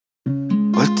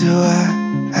What do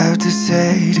I have to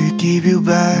say to keep you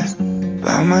by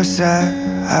my side?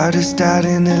 Heart is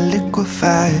starting to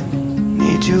liquefy.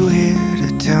 Need you here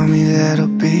to tell me that I'll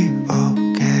be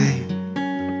okay.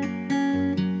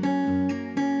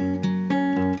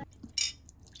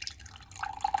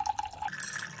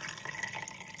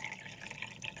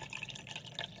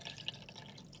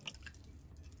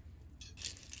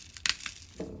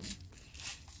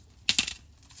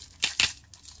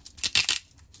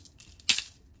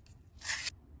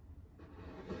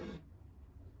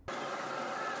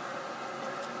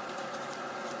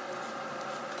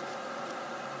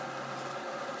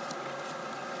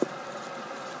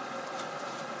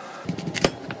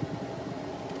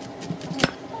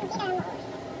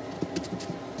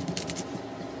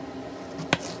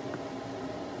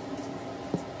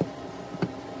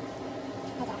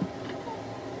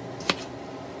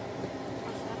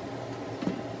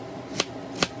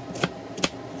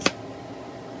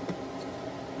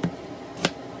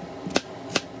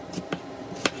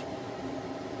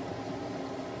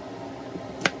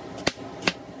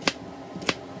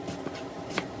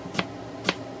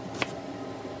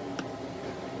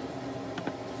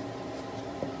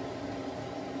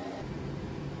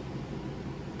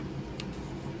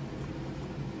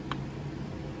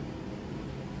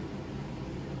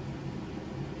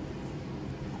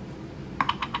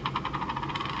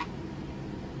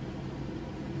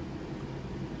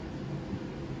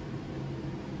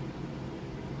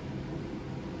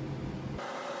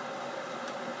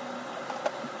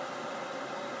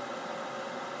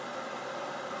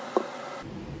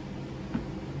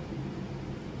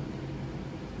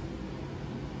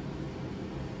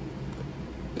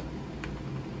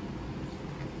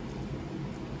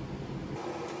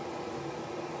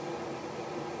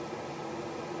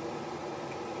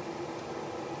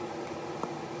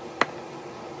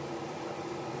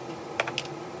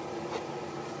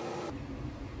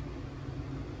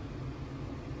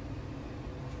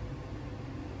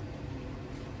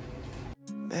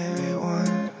 Married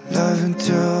one, loving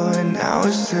two, and now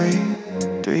it's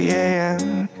 3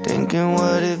 a.m. Thinking,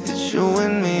 what if it's you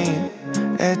and me?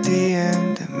 At the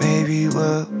end, that maybe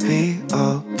we'll be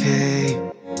okay.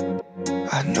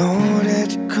 I know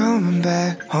that you're coming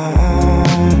back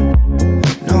home.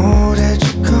 Know that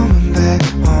you're coming back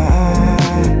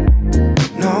home.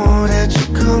 Know that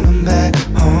you're coming back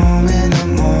home in the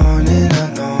morning. I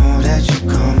know that you're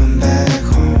coming back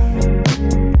home.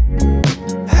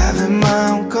 Having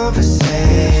my own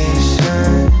conversations,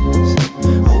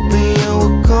 hoping you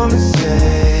will come and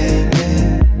save me.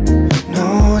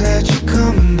 Know that you're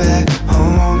coming back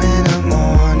home in the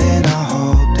morning. I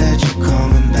hope that you're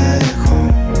coming back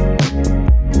home.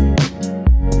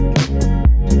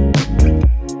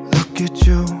 Look at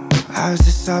you, eyes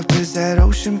as soft as that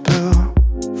ocean blue.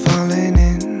 Falling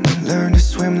in, learn to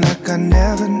swim like I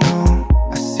never knew.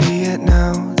 I see it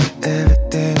now, that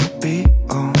everything will be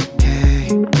okay.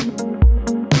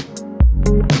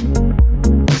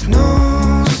 With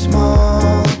no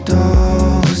small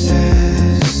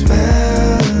doses,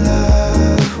 smell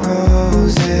of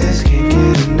roses. Can't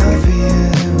get enough of you.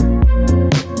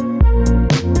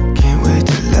 Can't wait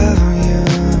to love on you.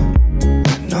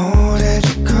 I know that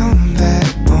you're coming back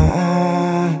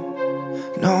home.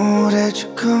 Know that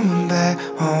you're coming back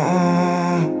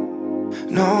home.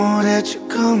 Know that you're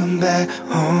coming back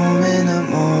home in the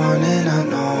morning. I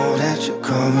know that you're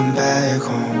coming back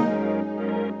home.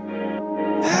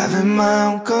 Having my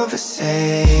own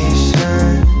conversations,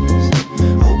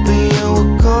 hoping you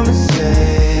will come and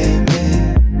save me.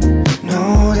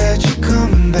 Know that you're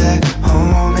coming back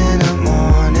home in the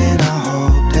morning. I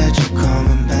hope that you're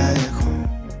coming back home.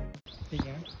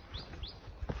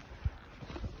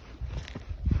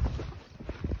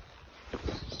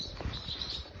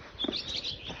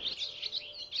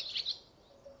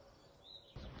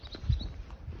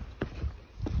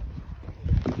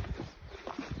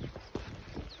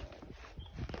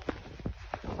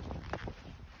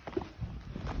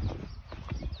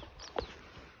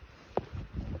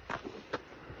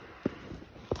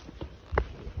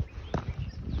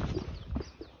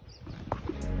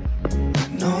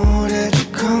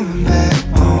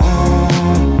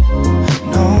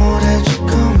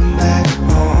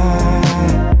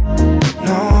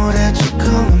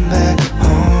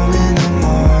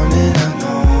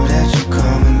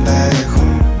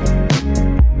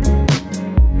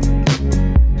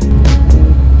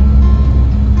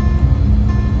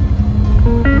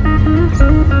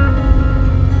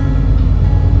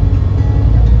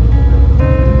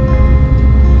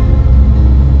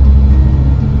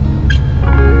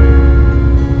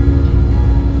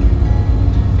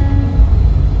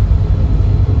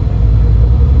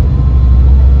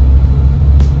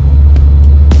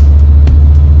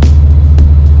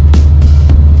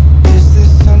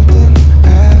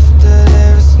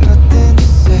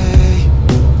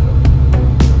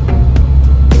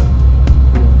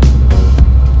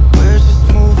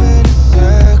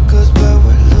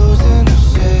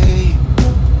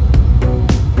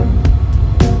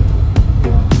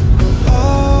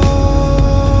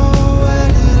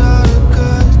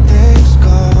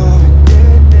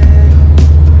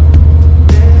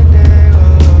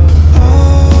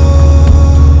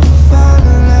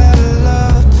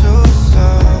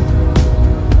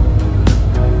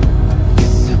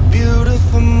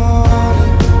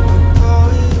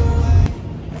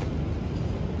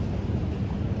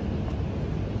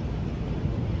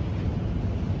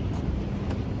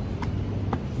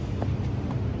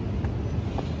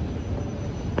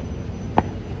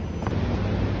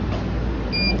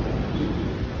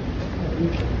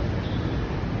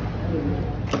 If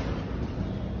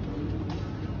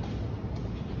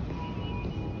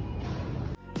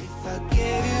I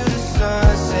gave you the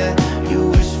sunset, you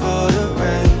wish for the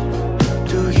rain.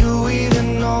 Do you even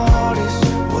notice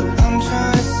what I'm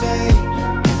trying to say?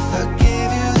 If I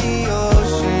gave you the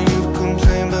ocean, you'd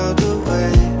complain about the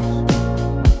waves.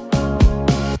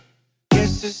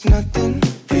 Guess there's nothing,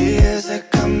 feels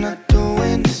like I'm not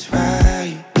doing this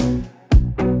right.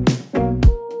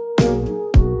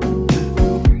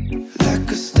 Like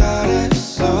a star that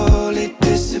slowly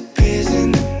disappears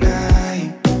in the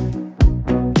night.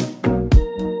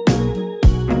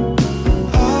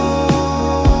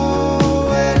 Oh,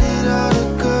 where did all the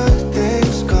good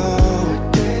things go?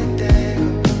 Where did they go?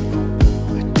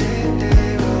 Where did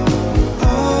they go?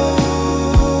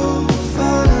 Oh,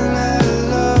 falling out of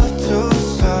love too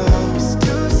slow. It's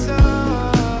too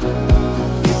slow.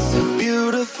 It's a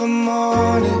beautiful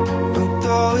morning, don't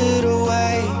throw it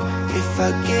away. If I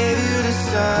gave you the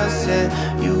sunset,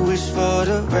 you wish for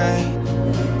the rain.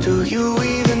 Do you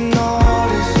even